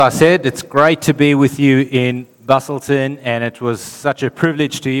I said, it's great to be with you in Bustleton, and it was such a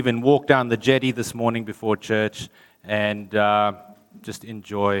privilege to even walk down the jetty this morning before church and just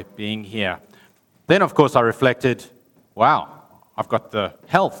enjoy being here. Then, of course, I reflected, wow, I've got the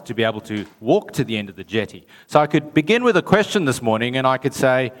health to be able to walk to the end of the jetty. So I could begin with a question this morning, and I could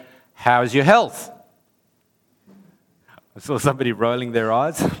say, how's your health? I saw somebody rolling their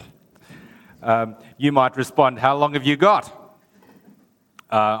eyes. You might respond, how long have you got?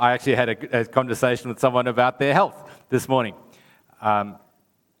 I actually had a conversation with someone about their health this morning.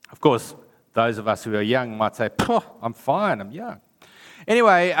 Of course, those of us who are young might say, I'm fine, I'm young.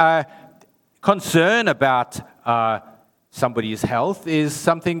 Anyway, concern about somebody's health is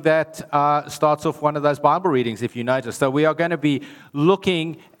something that starts off one of those Bible readings, if you notice. So we are going to be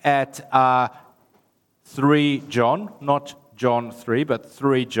looking at 3 John, not John 3, but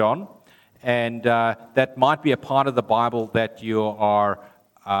 3 John. And that might be a part of the Bible that you are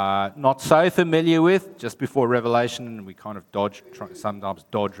not so familiar with. Just before Revelation, we kind of sometimes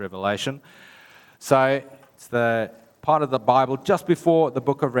dodge Revelation. So it's the part of the Bible just before the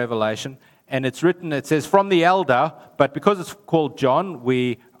book of Revelation. And it's written, it says, from the elder, but because it's called John,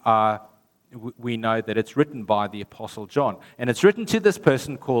 we know that it's written by the Apostle John. And it's written to this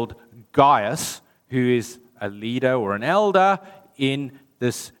person called Gaius, who is a leader or an elder in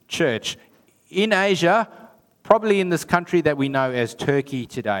this church in Asia, probably in this country that we know as Turkey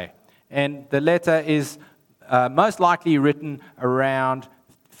today. And the letter is most likely written around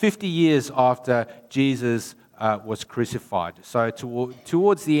 50 years after Jesus was crucified. So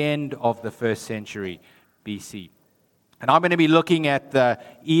towards the end of the 1st century BC. And I'm going to be looking at the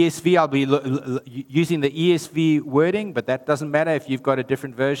ESV. I'll be using the ESV wording, but that doesn't matter if you've got a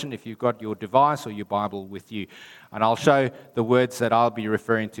different version, if you've got your device or your Bible with you. And I'll show the words that I'll be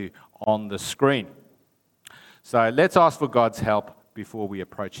referring to on the screen. So let's ask for God's help before we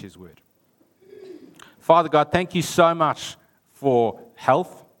approach His Word. Father God, thank you so much for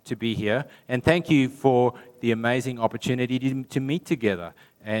health to be here, and thank you for the amazing opportunity to meet together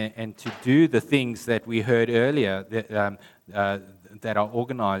and to do the things that we heard earlier that are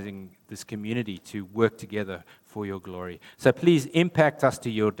organizing this community to work together for your glory. So please impact us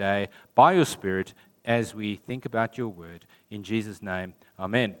to your day by your Spirit as we think about your word. In Jesus' name,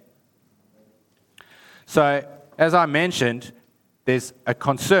 amen. So, as I mentioned, there's a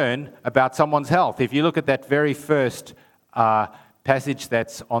concern about someone's health. If you look at that very first passage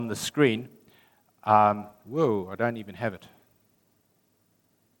that's on the screen, I don't even have it.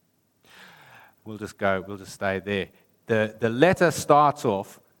 We'll just stay there. The letter starts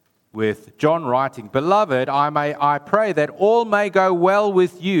off with John writing, Beloved, I pray that all may go well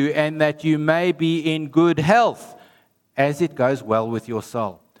with you and that you may be in good health as it goes well with your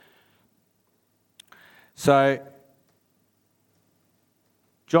soul. So,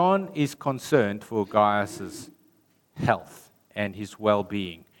 John is concerned for Gaius' health and his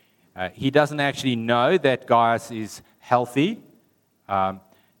well-being. He doesn't actually know that Gaius is healthy,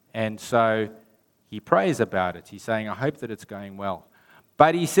 and so he prays about it. He's saying, I hope that it's going well.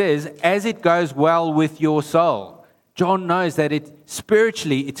 But he says, as it goes well with your soul. John knows that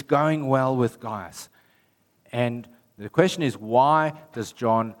spiritually it's going well with Gaius. And the question is, why does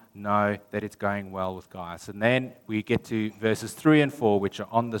John know that it's going well with Gaius? And then we get to verses 3 and 4, which are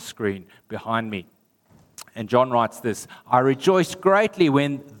on the screen behind me. And John writes this, I rejoiced greatly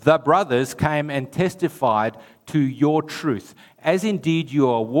when the brothers came and testified to your truth, as indeed you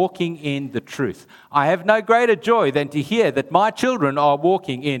are walking in the truth. I have no greater joy than to hear that my children are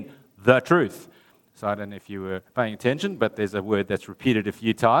walking in the truth. So I don't know if you were paying attention, but there's a word that's repeated a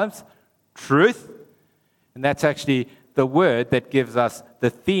few times, truth. And that's actually the word that gives us the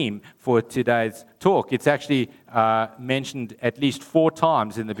theme for today's talk. It's actually mentioned at least 4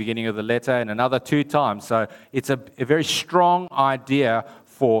 times in the beginning of the letter and another 2 times. So it's a very strong idea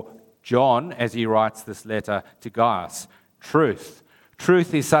for John as he writes this letter to Gaius. Truth.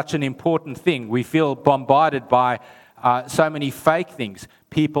 Truth is such an important thing. We feel bombarded by so many fake things.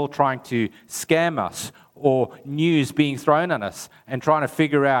 People trying to scam us, or news being thrown at us and trying to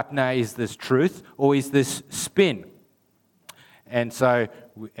figure out, now, is this truth or is this spin? And so,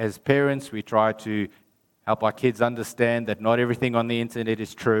 as parents, we try to help our kids understand that not everything on the internet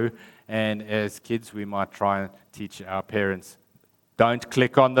is true. And as kids, we might try and teach our parents, don't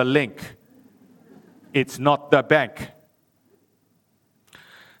click on the link. It's not the bank.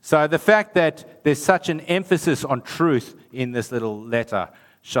 So the fact that there's such an emphasis on truth in this little letter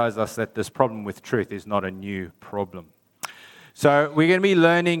shows us that this problem with truth is not a new problem. So we're going to be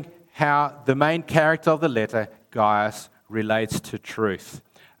learning how the main character of the letter, Gaius, relates to truth.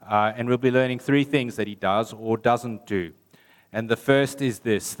 And we'll be learning 3 things that he does or doesn't do. And the first is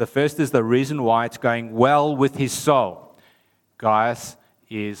this. The first is the reason why it's going well with his soul. Gaius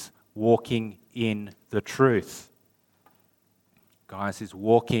is walking in the truth. Gaius is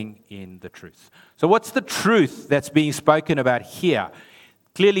walking in the truth. So what's the truth that's being spoken about here?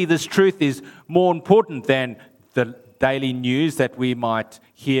 Clearly this truth is more important than the daily news that we might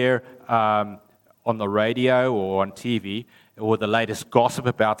hear on the radio or on TV, or the latest gossip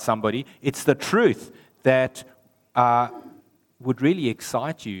about somebody. It's the truth that would really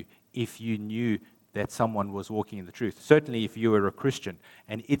excite you if you knew that someone was walking in the truth. Certainly if you were a Christian.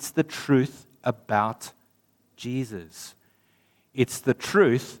 And it's the truth about Jesus. It's the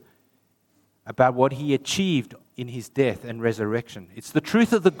truth about what he achieved in his death and resurrection. It's the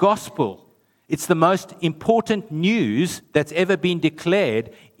truth of the gospel. It's the most important news that's ever been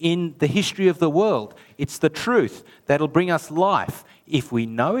declared in the history of the world. It's the truth that'll bring us life if we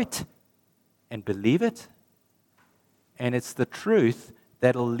know it and believe it. And it's the truth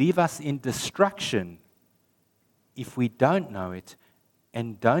that'll leave us in destruction if we don't know it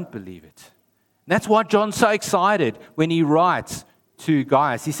and don't believe it. And that's why John's so excited when he writes to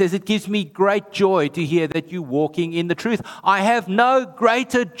Gaius. He says, it gives me great joy to hear that you're walking in the truth. I have no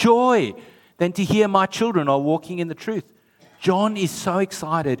greater joy than to hear my children are walking in the truth. John is so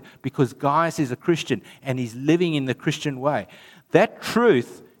excited because Gaius is a Christian and he's living in the Christian way. That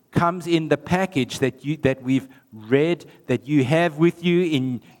truth comes in the package that we've read, that you have with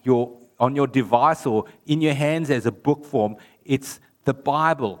you on your device or in your hands as a book form. It's the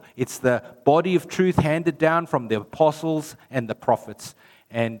Bible. It's the body of truth handed down from the apostles and the prophets.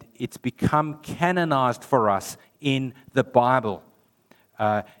 And it's become canonized for us in the Bible.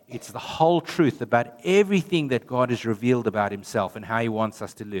 It's the whole truth about everything that God has revealed about himself and how he wants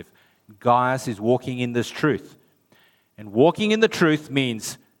us to live. Gaius is walking in this truth. And walking in the truth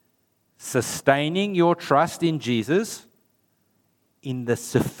means sustaining your trust in Jesus, in the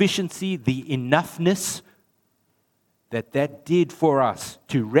sufficiency, the enoughness that did for us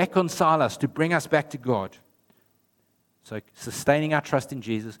to reconcile us, to bring us back to God. So sustaining our trust in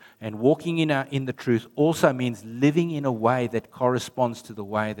Jesus and walking in the truth also means living in a way that corresponds to the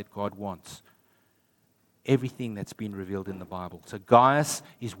way that God wants. Everything that's been revealed in the Bible. So Gaius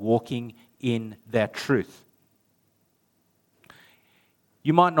is walking in that truth.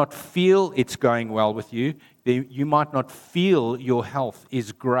 You might not feel it's going well with you. You might not feel your health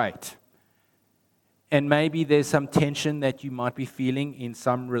is great. And maybe there's some tension that you might be feeling in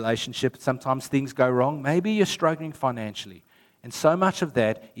some relationships. Sometimes things go wrong. Maybe you're struggling financially. And so much of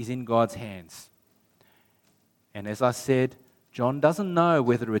that is in God's hands. And as I said, John doesn't know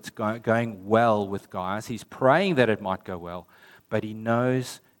whether it's going well with Gaius. He's praying that it might go well. But he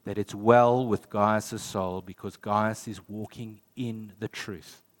knows that it's well with Gaius' soul because Gaius is walking in the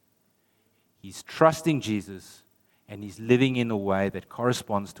truth. He's trusting Jesus and he's living in a way that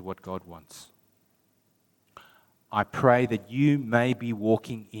corresponds to what God wants. I pray that you may be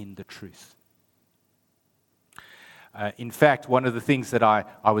walking in the truth. In fact, one of the things that I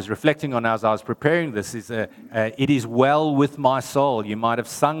was reflecting on as I was preparing this is, it is well with my soul. You might have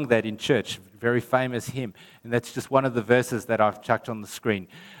sung that in church, very famous hymn. And that's just one of the verses that I've chucked on the screen.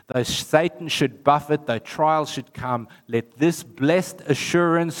 Though Satan should buffet, though trials should come, let this blessed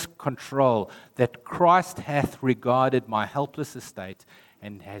assurance control that Christ hath regarded my helpless estate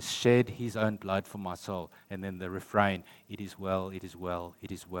and has shed his own blood for my soul. And then the refrain, it is well, it is well,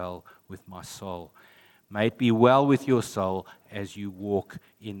 it is well with my soul. May it be well with your soul as you walk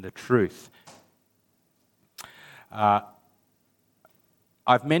in the truth. I've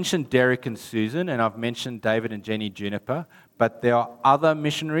mentioned Derek and Susan, and I've mentioned David and Jenny Juniper, but there are other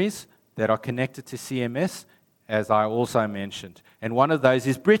missionaries that are connected to CMS, as I also mentioned. And one of those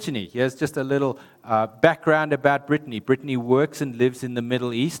is Brittany. Here's just a little background about Brittany. Brittany works and lives in the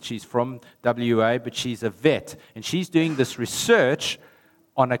Middle East. She's from WA, but she's a vet. And she's doing this research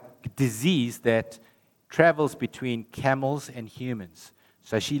on a disease that travels between camels and humans.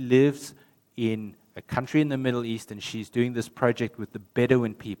 So she lives in a country in the Middle East, and she's doing this project with the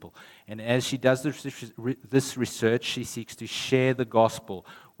Bedouin people. And as she does this research, she seeks to share the gospel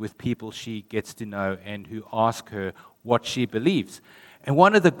with people she gets to know and who ask her what she believes. And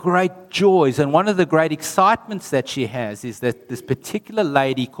one of the great joys and one of the great excitements that she has is that this particular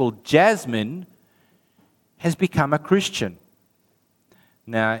lady called Jasmine has become a Christian.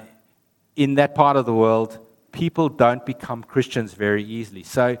 Now, in that part of the world, people don't become Christians very easily.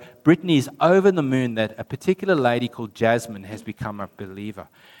 So Brittany is over the moon that a particular lady called Jasmine has become a believer.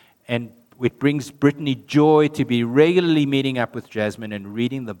 And it brings Brittany joy to be regularly meeting up with Jasmine and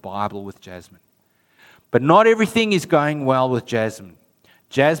reading the Bible with Jasmine. But not everything is going well with Jasmine.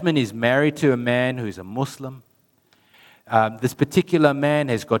 Jasmine is married to a man who's a Muslim. This particular man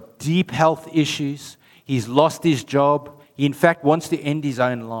has got deep health issues. He's lost his job. He, in fact, wants to end his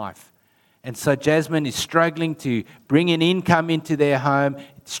own life. And so Jasmine is struggling to bring an income into their home,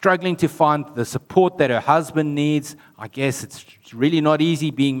 struggling to find the support that her husband needs. I guess it's really not easy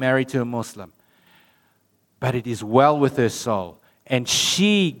being married to a Muslim. But it is well with her soul. And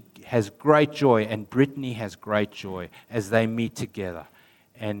she has great joy, and Brittany has great joy as they meet together.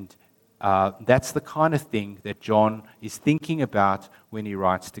 And that's the kind of thing that John is thinking about when he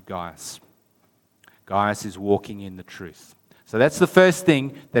writes to Gaius. Gaius is walking in the truth. So that's the first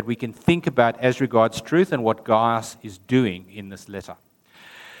thing that we can think about as regards truth and what Gaius is doing in this letter.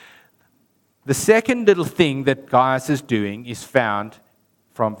 The second little thing that Gaius is doing is found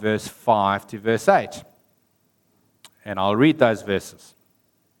from verse 5 to verse 8. And I'll read those verses.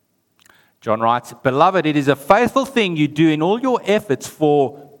 John writes, "Beloved, it is a faithful thing you do in all your efforts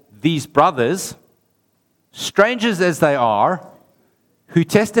for these brothers, strangers as they are, who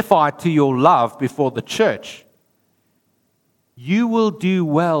testify to your love before the church. You will do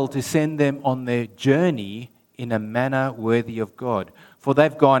well to send them on their journey in a manner worthy of God. For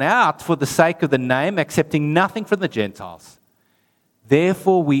they've gone out for the sake of the name, accepting nothing from the Gentiles.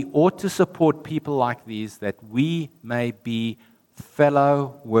 Therefore, we ought to support people like these, that we may be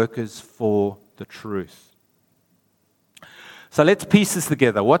fellow workers for the truth." So let's piece this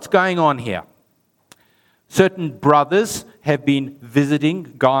together. What's going on here? Certain brothers have been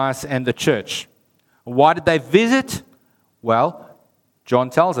visiting Gaius and the church. Why did they visit? Well, John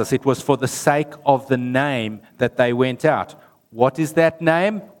tells us it was for the sake of the name that they went out. What is that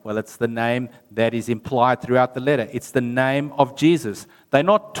name? Well, it's the name that is implied throughout the letter. It's the name of Jesus. They're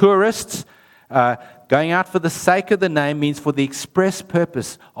not tourists. Going out for the sake of the name means for the express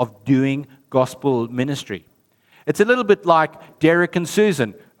purpose of doing gospel ministry. It's a little bit like Derek and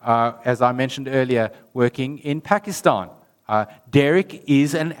Susan, as I mentioned earlier, working in Pakistan. Derek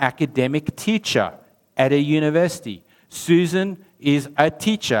is an academic teacher at a university. Susan is a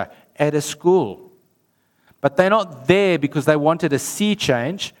teacher at a school. But they're not there because they wanted a sea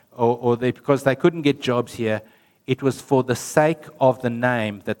change or because they couldn't get jobs here. It was for the sake of the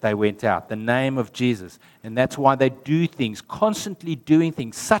name that they went out, the name of Jesus. And that's why they do things, constantly doing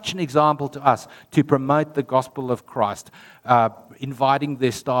things, such an example to us to promote the gospel of Christ, inviting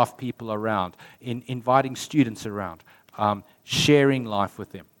their staff people around, inviting students around, sharing life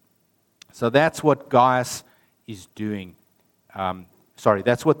with them. So that's what Gaius is doing.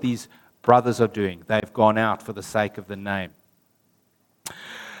 That's what these brothers are doing. They've gone out for the sake of the name.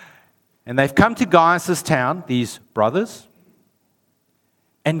 And they've come to Gaius' town, these brothers,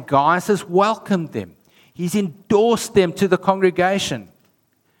 and Gaius has welcomed them. He's endorsed them to the congregation.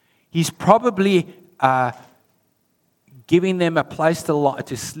 He's probably giving them a place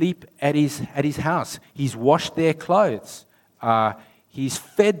to sleep at his house. He's washed their clothes. He's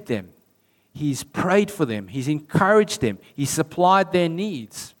fed them. He's prayed for them. He's encouraged them. He's supplied their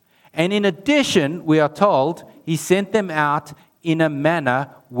needs. And in addition, we are told, he sent them out in a manner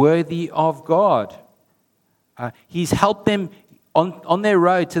worthy of God. He's helped them on their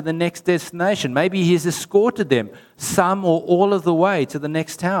road to the next destination. Maybe he's escorted them some or all of the way to the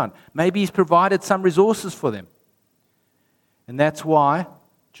next town. Maybe he's provided some resources for them. And that's why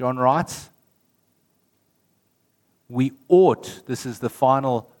John writes, we ought, this is the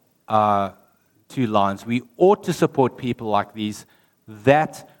final 2 lines, we ought to support people like these,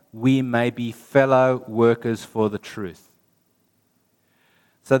 that we may be fellow workers for the truth.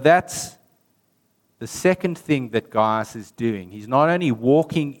 So that's the second thing that Gaius is doing. He's not only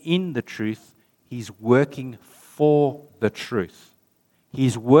walking in the truth, he's working for the truth.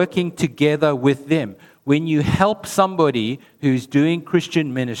 He's working together with them. When you help somebody who's doing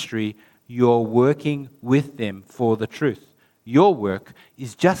Christian ministry, you're working with them for the truth. Your work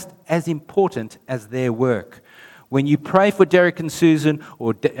is just as important as their work. When you pray for Derek and Susan,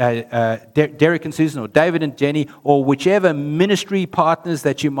 or Derek and Susan, or David and Jenny, or whichever ministry partners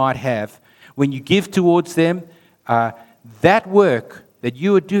that you might have, when you give towards them, that work that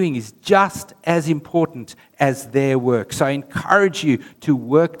you are doing is just as important as their work. So I encourage you to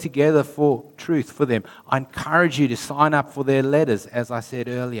work together for truth for them. I encourage you to sign up for their letters, as I said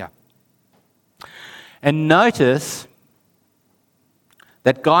earlier. And notice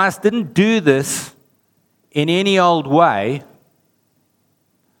that Gaius didn't do this in any old way,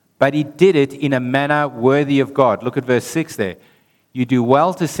 but he did it in a manner worthy of God. Look at verse 6 there. You do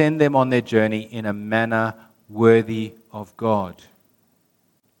well to send them on their journey in a manner worthy of God.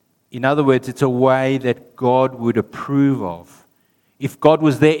 In other words, it's a way that God would approve of. If God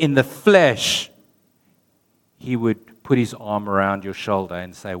was there in the flesh, he would put his arm around your shoulder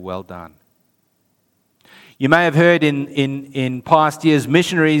and say, well done. You may have heard in past years,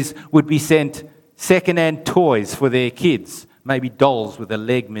 missionaries would be sent second-hand toys for their kids, maybe dolls with a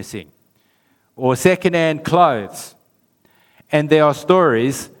leg missing, or second-hand clothes. And there are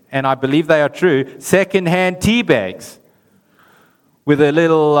stories, and I believe they are true, second-hand tea bags with a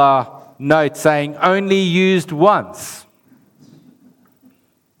little note saying, only used once.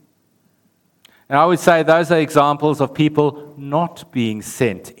 And I would say those are examples of people not being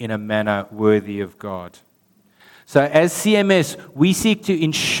sent in a manner worthy of God. So as CMS, we seek to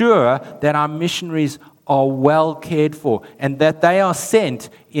ensure that our missionaries are well cared for and that they are sent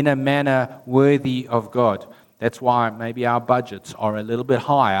in a manner worthy of God. That's why maybe our budgets are a little bit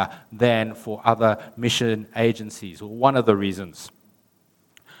higher than for other mission agencies, or one of the reasons.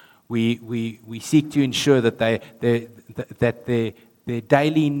 We seek to ensure that their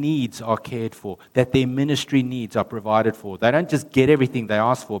daily needs are cared for, that their ministry needs are provided for. They don't just get everything they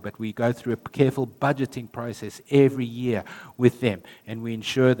ask for, but we go through a careful budgeting process every year with them, and we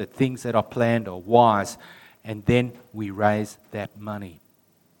ensure that things that are planned are wise, and then we raise that money.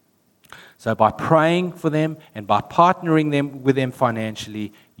 So by praying for them and by partnering with them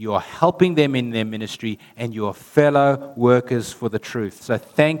financially, you are helping them in their ministry, and you are fellow workers for the truth. So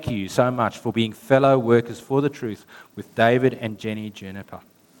thank you so much for being fellow workers for the truth with David and Jenny Juniper.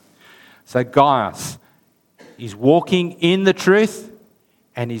 So Gaius is walking in the truth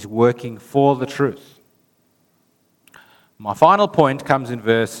and he's working for the truth. My final point comes in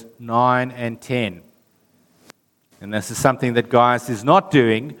verse 9 and 10. And this is something that Gaius is not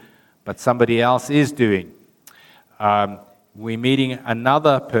doing, but somebody else is doing. We're meeting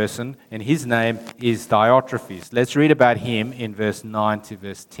another person, and his name is Diotrephes. Let's read about him in verse 9 to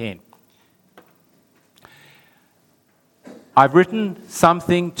verse 10. I've written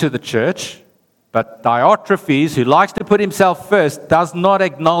something to the church, but Diotrephes, who likes to put himself first, does not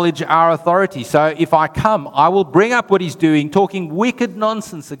acknowledge our authority. So if I come, I will bring up what he's doing, talking wicked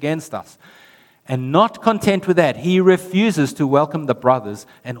nonsense against us. And not content with that, he refuses to welcome the brothers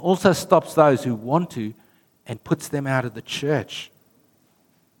and also stops those who want to and puts them out of the church.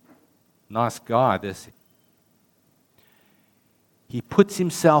 Nice guy, this. He puts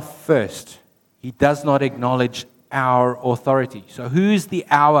himself first. He does not acknowledge our authority. So who's the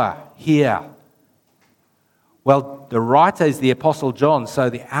our here? Well, the writer is the Apostle John,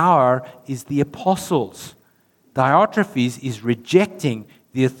 so the our is the apostles. Diotrephes is rejecting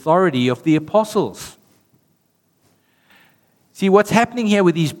the authority of the apostles. See, what's happening here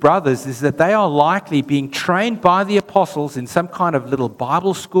with these brothers is that they are likely being trained by the apostles in some kind of little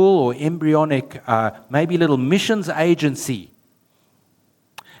Bible school or embryonic, maybe little missions agency.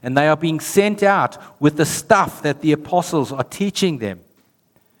 And they are being sent out with the stuff that the apostles are teaching them.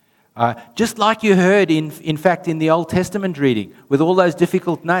 Just like you heard, in fact, in the Old Testament reading, with all those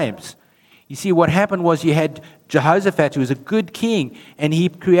difficult names. You see, what happened was you had Jehoshaphat, who was a good king, and he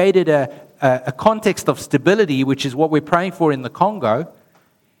created a context of stability, which is what we're praying for in the Congo.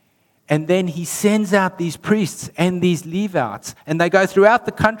 And then he sends out these priests and these Levites, and they go throughout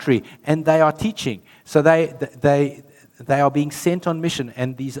the country, and they are teaching. So they are being sent on mission,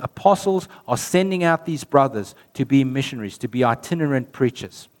 and these apostles are sending out these brothers to be missionaries, to be itinerant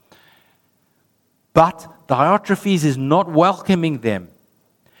preachers. But Diotrephes is not welcoming them.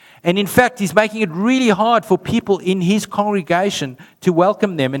 And in fact, he's making it really hard for people in his congregation to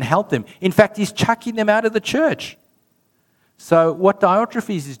welcome them and help them. In fact, he's chucking them out of the church. So what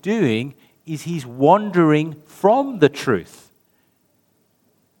Diotrephes is doing is he's wandering from the truth.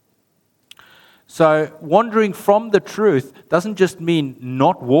 So wandering from the truth doesn't just mean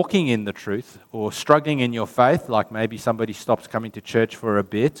not walking in the truth or struggling in your faith, like maybe somebody stops coming to church for a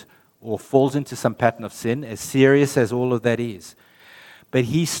bit or falls into some pattern of sin, as serious as all of that is. But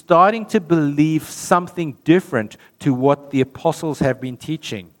he's starting to believe something different to what the apostles have been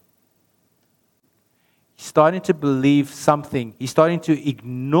teaching. He's starting to believe something. He's starting to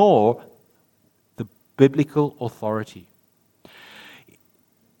ignore the biblical authority.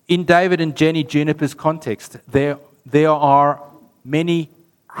 In David and Jenny Juniper's context, there are many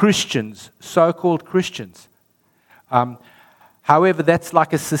Christians, so-called Christians. However, that's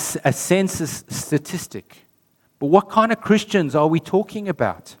like a census statistic. But what kind of Christians are we talking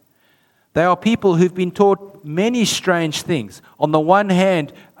about? They are people who've been taught many strange things. On the one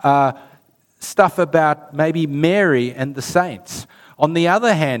hand, stuff about maybe Mary and the saints. On the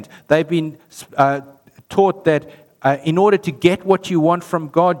other hand, they've been taught that in order to get what you want from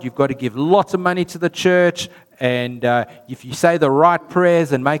God, you've got to give lots of money to the church, and if you say the right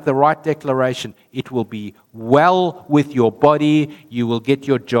prayers and make the right declaration, it will be well with your body, you will get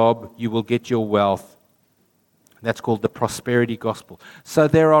your job, you will get your wealth. That's called the prosperity gospel. So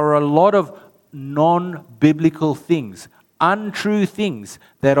there are a lot of non-biblical things, untrue things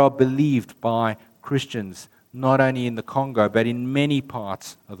that are believed by Christians, not only in the Congo, but in many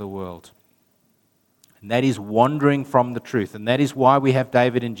parts of the world. And that is wandering from the truth. And that is why we have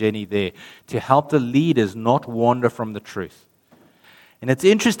David and Jenny there, to help the leaders not wander from the truth. And it's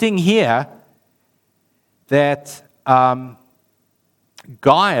interesting here that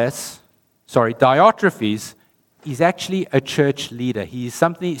Diotrephes is actually a church leader. He is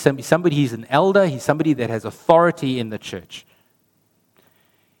somebody, he's an elder, he's somebody that has authority in the church.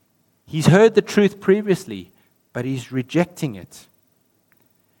 He's heard the truth previously, but he's rejecting it.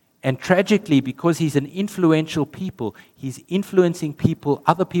 And tragically, because he's an influential people, he's influencing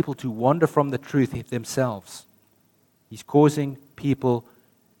other people to wander from the truth themselves. He's causing people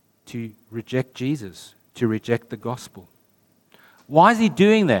to reject Jesus, to reject the gospel. Why is he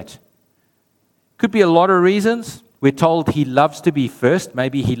doing that? Could be a lot of reasons. We're told he loves to be first.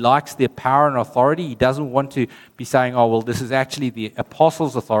 Maybe he likes their power and authority. He doesn't want to be saying, oh, well, this is actually the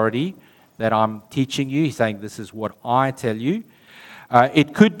apostles' authority that I'm teaching you. He's saying, this is what I tell you.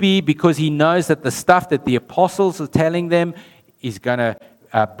 It could be because he knows that the stuff that the apostles are telling them is going to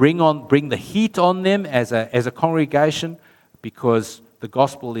bring the heat on them as a congregation, because the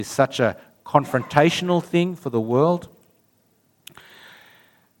gospel is such a confrontational thing for the world.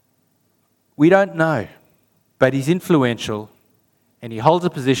 We don't know, but he's influential and he holds a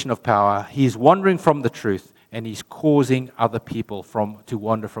position of power. He is wandering from the truth, and he's causing other people to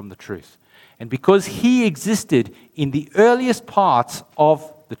wander from the truth. And because he existed in the earliest parts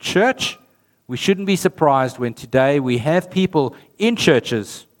of the church, we shouldn't be surprised when today we have people in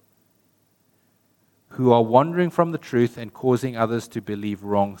churches who are wandering from the truth and causing others to believe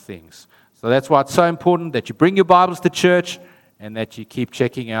wrong things. So that's why it's so important that you bring your Bibles to church and that you keep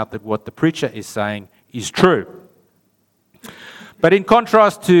checking out that what the preacher is saying is true. But in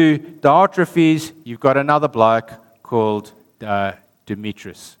contrast to Diotrephes, you've got another bloke called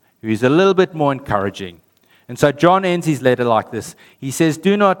Demetrius, who is a little bit more encouraging. And so John ends his letter like this. He says,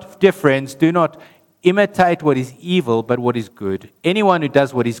 dear friends, do not imitate what is evil, but what is good. Anyone who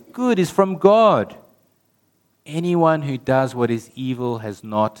does what is good is from God. Anyone who does what is evil has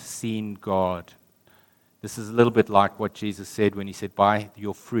not seen God. This is a little bit like what Jesus said when he said, by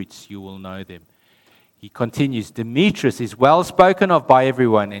your fruits you will know them. He continues, Demetrius is well spoken of by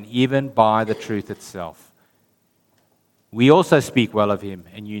everyone, and even by the truth itself. We also speak well of him,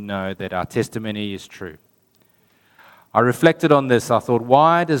 and you know that our testimony is true. I reflected on this. I thought,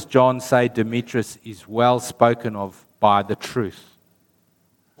 why does John say Demetrius is well spoken of by the truth?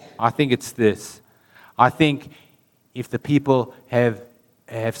 I think it's this. I think if the people have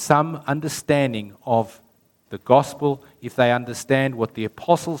some understanding of the gospel, if they understand what the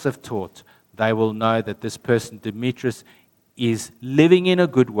apostles have taught, they will know that this person, Demetrius, is living in a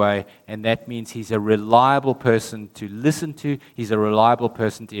good way, and that means he's a reliable person to listen to. He's a reliable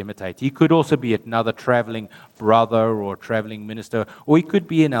person to imitate. He could also be another traveling brother or traveling minister, or he could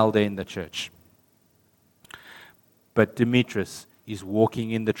be an elder in the church. But Demetrius is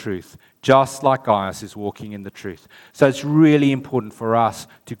walking in the truth, just like Gaius is walking in the truth. So it's really important for us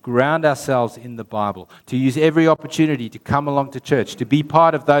to ground ourselves in the Bible, to use every opportunity to come along to church, to be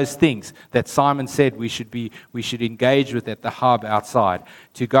part of those things that Simon said we should engage with at the hub outside,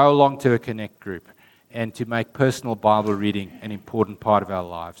 to go along to a connect group, and to make personal Bible reading an important part of our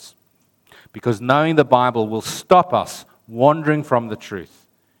lives. Because knowing the Bible will stop us wandering from the truth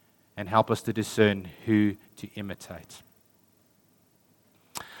and help us to discern who to imitate.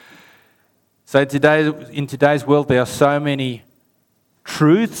 So in today's world, there are so many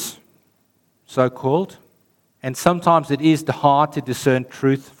truths, so-called, and sometimes it is hard to discern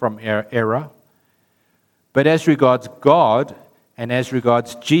truth from error. But as regards God and as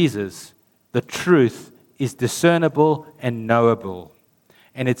regards Jesus, the truth is discernible and knowable.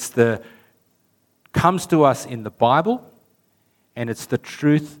 And comes to us in the Bible, and it's the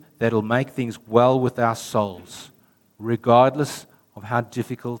truth that'll make things well with our souls, regardless of how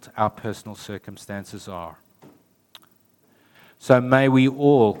difficult our personal circumstances are. So may we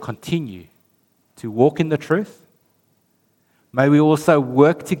all continue to walk in the truth. May we also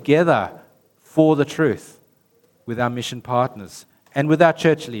work together for the truth with our mission partners and with our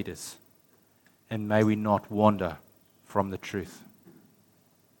church leaders. And may we not wander from the truth.